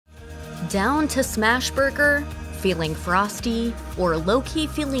Down to Smashburger, feeling Frosty, or low-key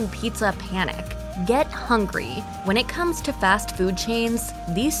feeling pizza panic? Get hungry. When it comes to fast food chains,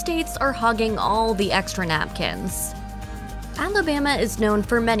 these states are hogging all the extra napkins. Alabama is known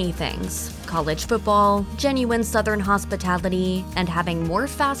for many things: college football, genuine Southern hospitality, and having more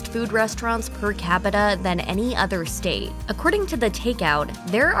fast food restaurants per capita than any other state. According to The Takeout,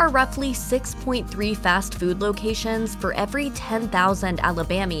 there are roughly 6.3 fast food locations for every 10,000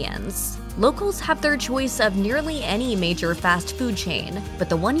 Alabamians. Locals have their choice of nearly any major fast food chain, but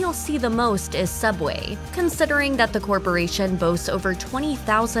the one you'll see the most is Subway, considering that the corporation boasts over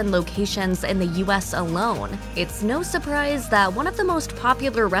 20,000 locations in the US alone. It's no surprise that one of the most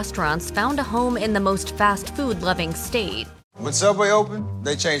popular restaurants found a home in the most fast food-loving state. When Subway opened,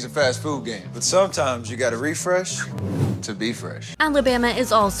 they changed the fast food game. But sometimes you gotta refresh to be fresh. Alabama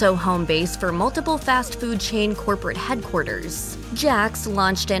is also home base for multiple fast food chain corporate headquarters. Jack's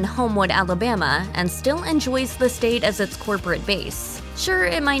launched in Homewood, Alabama, and still enjoys the state as its corporate base. Sure,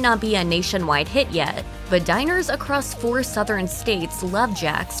 it might not be a nationwide hit yet, but diners across 4 southern states love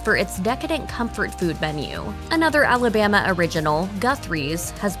Jack's for its decadent comfort food menu. Another Alabama original,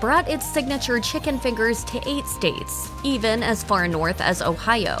 Guthrie's, has brought its signature chicken fingers to 8 states, even as far north as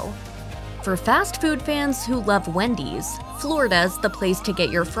Ohio. For fast food fans who love Wendy's, Florida's the place to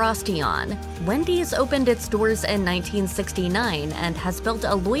get your Frosty on. Wendy's opened its doors in 1969 and has built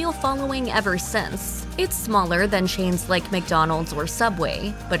a loyal following ever since. It's smaller than chains like McDonald's or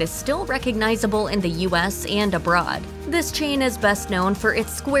Subway, but is still recognizable in the US and abroad. This chain is best known for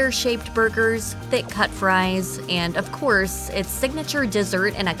its square-shaped burgers, thick-cut fries, and, of course, its signature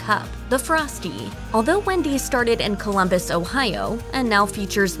dessert in a cup, the Frosty. Although Wendy's started in Columbus, Ohio, and now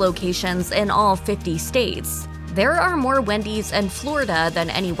features locations in all 50 states, there are more Wendy's in Florida than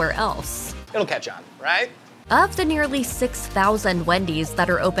anywhere else. It'll catch on, right? Of the nearly 6,000 Wendy's that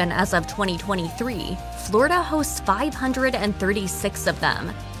are open as of 2023, Florida hosts 536 of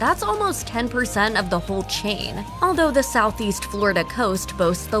them. That's almost 10% of the whole chain. Although the Southeast Florida coast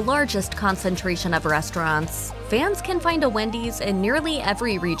boasts the largest concentration of restaurants, fans can find a Wendy's in nearly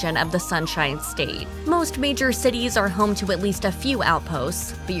every region of the Sunshine State. Most major cities are home to at least a few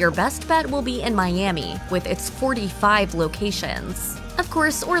outposts, but your best bet will be in Miami, with its 45 locations. Of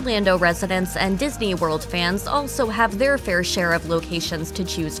course, Orlando residents and Disney World fans also have their fair share of locations to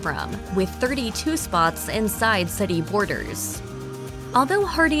choose from, with 32 spots inside city borders. Although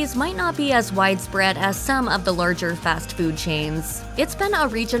Hardee's might not be as widespread as some of the larger fast food chains, it's been a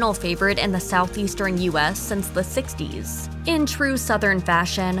regional favorite in the southeastern US since the 60s. In true Southern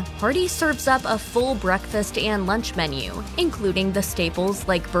fashion, Hardee's serves up a full breakfast and lunch menu, including the staples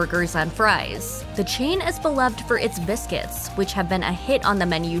like burgers and fries. The chain is beloved for its biscuits, which have been a hit on the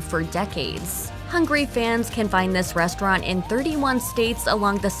menu for decades. Hungry fans can find this restaurant in 31 states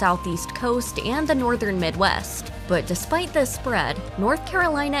along the southeast coast and the northern Midwest. But despite this spread, North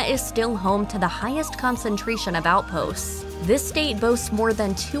Carolina is still home to the highest concentration of outposts. This state boasts more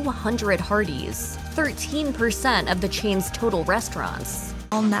than 200 Hardee's, 13% of the chain's total restaurants.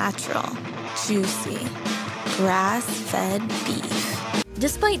 All natural, juicy, grass-fed beef.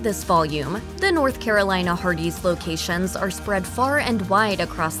 Despite this volume, the North Carolina Hardee's locations are spread far and wide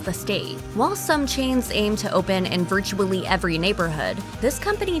across the state. While some chains aim to open in virtually every neighborhood, this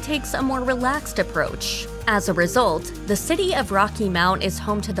company takes a more relaxed approach. As a result, the city of Rocky Mount is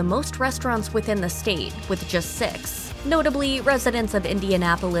home to the most restaurants within the state, with just 6. Notably, residents of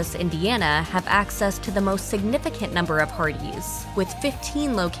Indianapolis, Indiana have access to the most significant number of Hardee's, with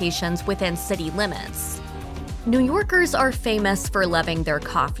 15 locations within city limits. New Yorkers are famous for loving their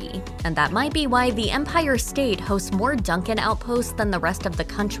coffee, and that might be why the Empire State hosts more Dunkin' outposts than the rest of the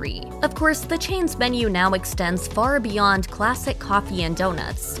country. Of course, the chain's menu now extends far beyond classic coffee and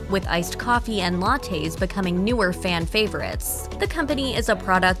donuts, with iced coffee and lattes becoming newer fan favorites. The company is a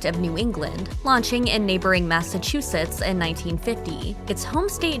product of New England, launching in neighboring Massachusetts in 1950. Its home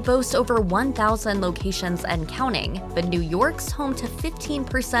state boasts over 1,000 locations and counting, but New York's home to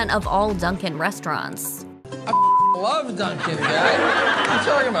 15% of all Dunkin' restaurants. I love Dunkin', guy. What are you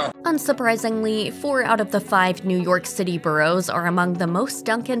talking about? Unsurprisingly, 4 out of the 5 New York City boroughs are among the most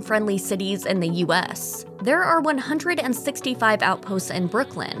Dunkin'-friendly cities in the US. There are 165 outposts in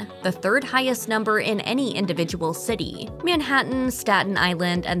Brooklyn, the 3rd highest number in any individual city. Manhattan, Staten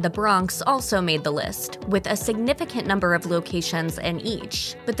Island, and the Bronx also made the list, with a significant number of locations in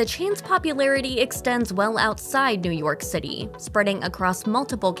each. But the chain's popularity extends well outside New York City, spreading across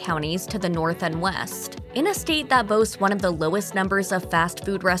multiple counties to the north and west. In a state that boasts one of the lowest numbers of fast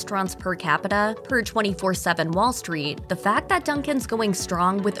food restaurants per capita, per 24/7 Wall Street, the fact that Dunkin's going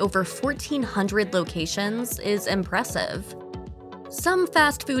strong with over 1,400 locations is impressive. Some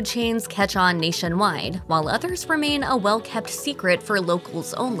fast food chains catch on nationwide, while others remain a well-kept secret for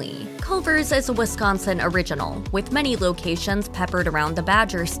locals only. Culver's is a Wisconsin original, with many locations peppered around the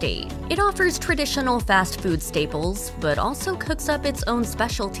Badger State. It offers traditional fast food staples, but also cooks up its own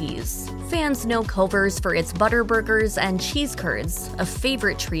specialties. Fans know Culver's for its butter burgers and cheese curds, a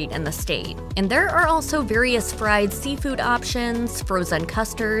favorite treat in the state. And there are also various fried seafood options, frozen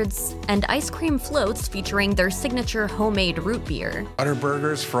custards, and ice cream floats featuring their signature homemade root beer. Butter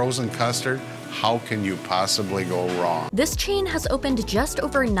burgers, frozen custard, how can you possibly go wrong? This chain has opened just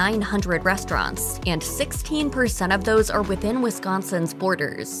over 900 restaurants, and 16% of those are within Wisconsin's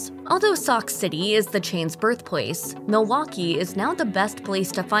borders. Although Sauk City is the chain's birthplace, Milwaukee is now the best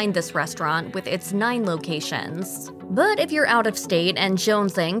place to find this restaurant with its 9 locations. But if you're out of state and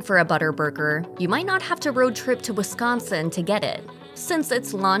jonesing for a butter burger, you might not have to road trip to Wisconsin to get it. Since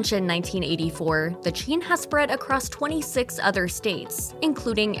its launch in 1984, the chain has spread across 26 other states,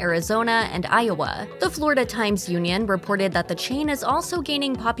 including Arizona and Iowa. The Florida Times-Union reported that the chain is also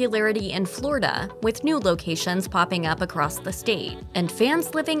gaining popularity in Florida, with new locations popping up across the state. And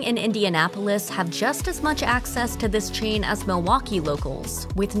fans living in Indianapolis have just as much access to this chain as Milwaukee locals,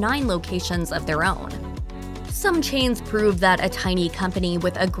 with 9 locations of their own. Some chains prove that a tiny company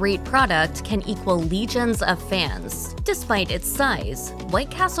with a great product can equal legions of fans. Despite its size, White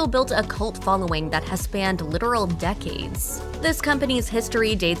Castle built a cult following that has spanned literal decades. This company's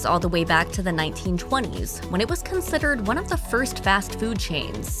history dates all the way back to the 1920s, when it was considered one of the first fast food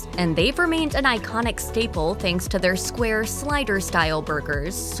chains. And they've remained an iconic staple thanks to their square, slider-style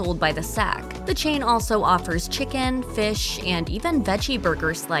burgers sold by the sack. The chain also offers chicken, fish, and even veggie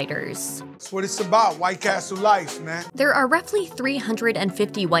burger sliders. That's what it's about, White Castle life, man. There are roughly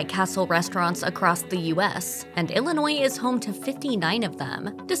 350 White Castle restaurants across the US, and Illinois is home to 59 of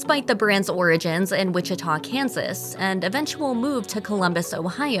them. Despite the brand's origins in Wichita, Kansas, and eventual move to Columbus,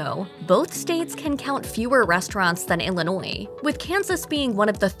 Ohio, both states can count fewer restaurants than Illinois, with Kansas being one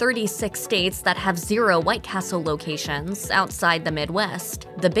of the 36 states that have 0 White Castle locations outside the Midwest.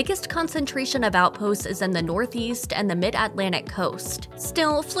 The biggest concentration of outposts is in the Northeast and the Mid-Atlantic coast.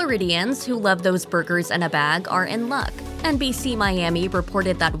 Still, Floridians who love those burgers in a bag are in luck. NBC Miami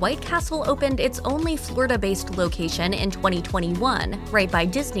reported that White Castle opened its only Florida-based location in 2021, right by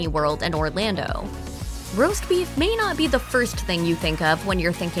Disney World in Orlando. Roast beef may not be the first thing you think of when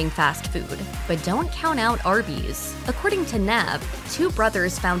you're thinking fast food, but don't count out Arby's. According to Nav, 2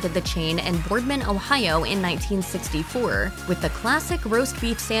 brothers founded the chain in Boardman, Ohio in 1964, with the classic roast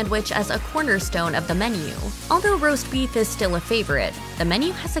beef sandwich as a cornerstone of the menu. Although roast beef is still a favorite, the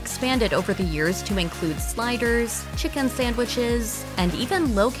menu has expanded over the years to include sliders, chicken sandwiches, and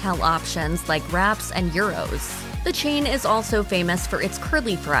even low-cal options like wraps and gyros. The chain is also famous for its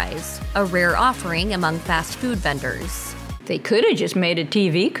curly fries, a rare offering among fast food vendors. They could have just made a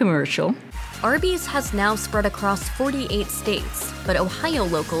TV commercial. Arby's has now spread across 48 states, but Ohio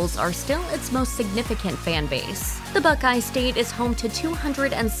locals are still its most significant fan base. The Buckeye State is home to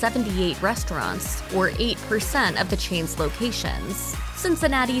 278 restaurants, or 8% of the chain's locations.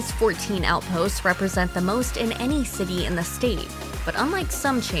 Cincinnati's 14 outposts represent the most in any city in the state. But unlike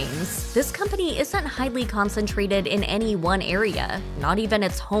some chains, this company isn't highly concentrated in any one area, not even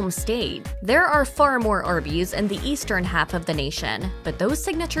its home state. There are far more Arby's in the eastern half of the nation, but those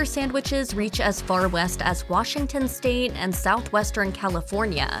signature sandwiches reach as far west as Washington State and southwestern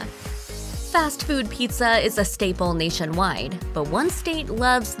California. Fast food pizza is a staple nationwide, but one state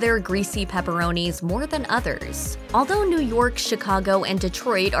loves their greasy pepperonis more than others. Although New York, Chicago, and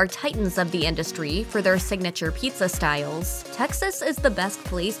Detroit are titans of the industry for their signature pizza styles, Texas is the best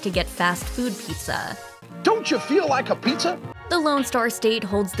place to get fast food pizza. Don't you feel like a pizza? The Lone Star State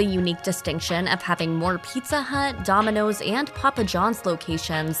holds the unique distinction of having more Pizza Hut, Domino's, and Papa John's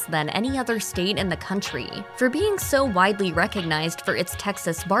locations than any other state in the country. For being so widely recognized for its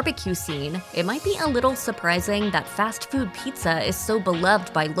Texas barbecue scene, it might be a little surprising that fast food pizza is so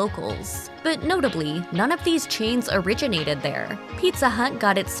beloved by locals. But notably, none of these chains originated there. Pizza Hut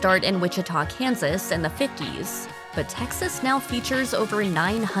got its start in Wichita, Kansas in the 50s. But Texas now features over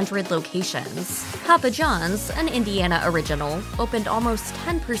 900 locations. Papa John's, an Indiana original, opened almost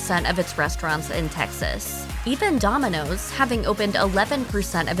 10% of its restaurants in Texas. Even Domino's, having opened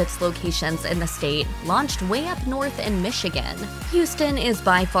 11% of its locations in the state, launched way up north in Michigan. Houston is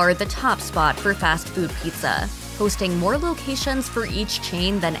by far the top spot for fast food pizza, hosting more locations for each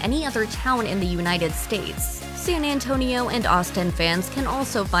chain than any other town in the United States. San Antonio and Austin fans can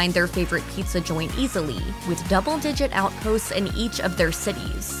also find their favorite pizza joint easily, with double-digit outposts in each of their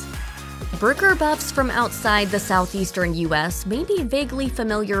cities. Burger buffs from outside the southeastern US may be vaguely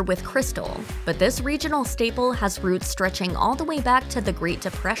familiar with Krystal, but this regional staple has roots stretching all the way back to the Great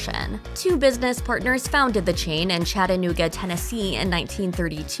Depression. Two business partners founded the chain in Chattanooga, Tennessee in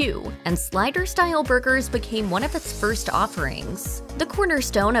 1932, and slider-style burgers became one of its first offerings. The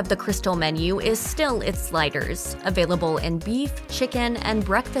cornerstone of the Krystal menu is still its sliders, available in beef, chicken, and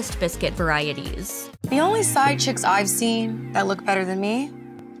breakfast biscuit varieties. The only side chicks I've seen that look better than me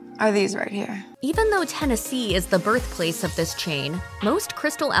are these right here. Even though Tennessee is the birthplace of this chain, most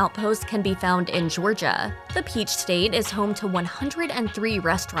Krystal outposts can be found in Georgia. The Peach State is home to 103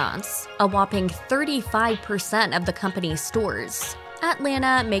 restaurants, a whopping 35% of the company's stores.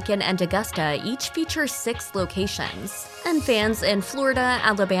 Atlanta, Macon, and Augusta each feature 6 locations, and fans in Florida,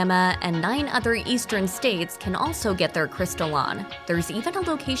 Alabama, and 9 other eastern states can also get their Krystal on. There's even a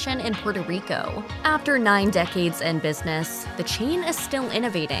location in Puerto Rico. After 9 decades in business, the chain is still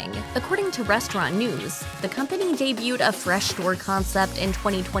innovating. According to Restaurant News, the company debuted a fresh store concept in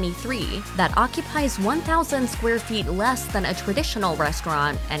 2023 that occupies 1,000 square feet less than a traditional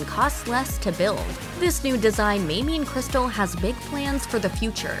restaurant and costs less to build. This new design may mean Krystal has big plans for the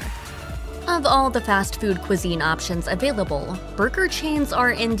future. Of all the fast food cuisine options available, burger chains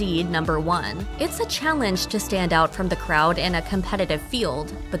are indeed number one. It's a challenge to stand out from the crowd in a competitive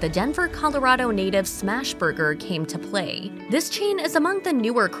field, but the Denver, Colorado native Smashburger came to play. This chain is among the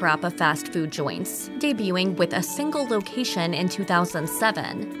newer crop of fast food joints, debuting with a single location in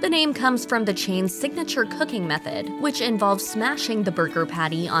 2007. The name comes from the chain's signature cooking method, which involves smashing the burger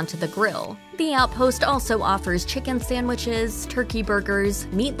patty onto the grill. The Outpost also offers chicken sandwiches, turkey burgers,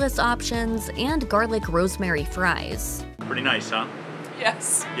 meatless options, and garlic rosemary fries. Pretty nice, huh?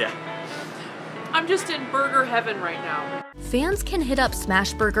 Yes. Yeah. I'm just in burger heaven right now. Fans can hit up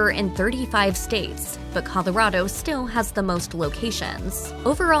Smashburger in 35 states, but Colorado still has the most locations.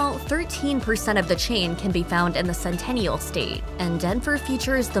 Overall, 13% of the chain can be found in the Centennial State, and Denver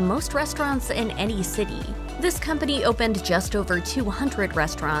features the most restaurants in any city. This company opened just over 200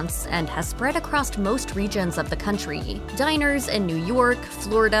 restaurants and has spread across most regions of the country. Diners in New York,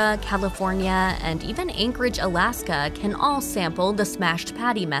 Florida, California, and even Anchorage, Alaska can all sample the smashed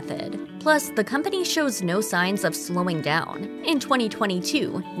patty method. Plus, the company shows no signs of slowing down. In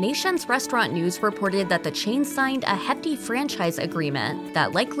 2022, Nation's Restaurant News reported that the chain signed a hefty franchise agreement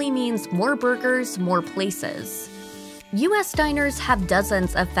that likely means more burgers, more places. U.S. diners have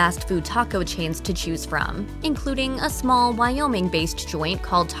dozens of fast food taco chains to choose from, including a small Wyoming-based joint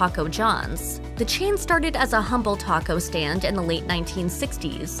called Taco John's. The chain started as a humble taco stand in the late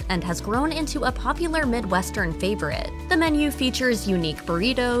 1960s and has grown into a popular Midwestern favorite. The menu features unique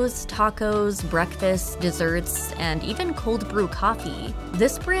burritos, tacos, breakfasts, desserts, and even cold brew coffee.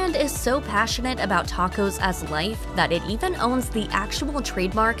 This brand is so passionate about tacos as life that it even owns the actual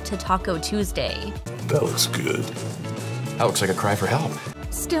trademark to Taco Tuesday. That looks good. That looks like a cry for help.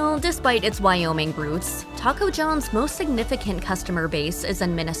 Still, despite its Wyoming roots, Taco John's most significant customer base is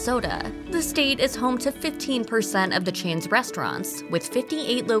in Minnesota. The state is home to 15% of the chain's restaurants, with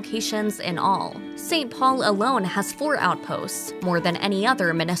 58 locations in all. St. Paul alone has 4 outposts, more than any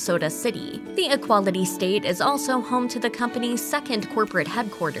other Minnesota city. The Equality State is also home to the company's second corporate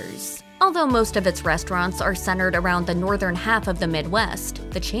headquarters. Although most of its restaurants are centered around the northern half of the Midwest,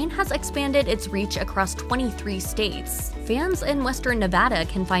 the chain has expanded its reach across 23 states. Fans in Western Nevada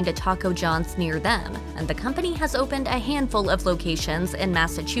can find a Taco John's near them, and the company has opened a handful of locations in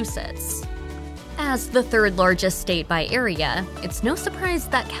Massachusetts. As the third largest state by area, it's no surprise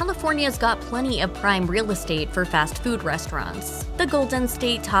that California's got plenty of prime real estate for fast food restaurants. The Golden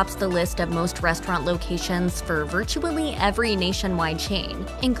State tops the list of most restaurant locations for virtually every nationwide chain,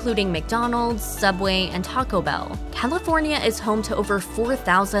 including McDonald's, Subway, and Taco Bell. California is home to over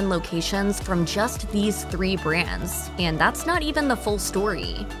 4,000 locations from just these 3 brands, and that's not even the full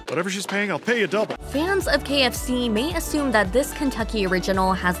story. Whatever she's paying, I'll pay you double. Fans of KFC may assume that this Kentucky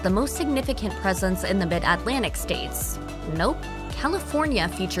original has the most significant presence in the Mid-Atlantic states. Nope. California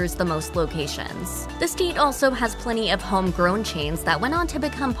features the most locations. The state also has plenty of homegrown chains that went on to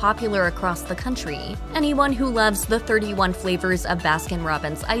become popular across the country. Anyone who loves the 31 flavors of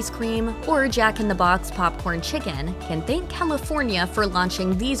Baskin-Robbins ice cream or Jack in the Box popcorn chicken can thank California for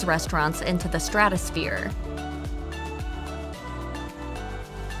launching these restaurants into the stratosphere.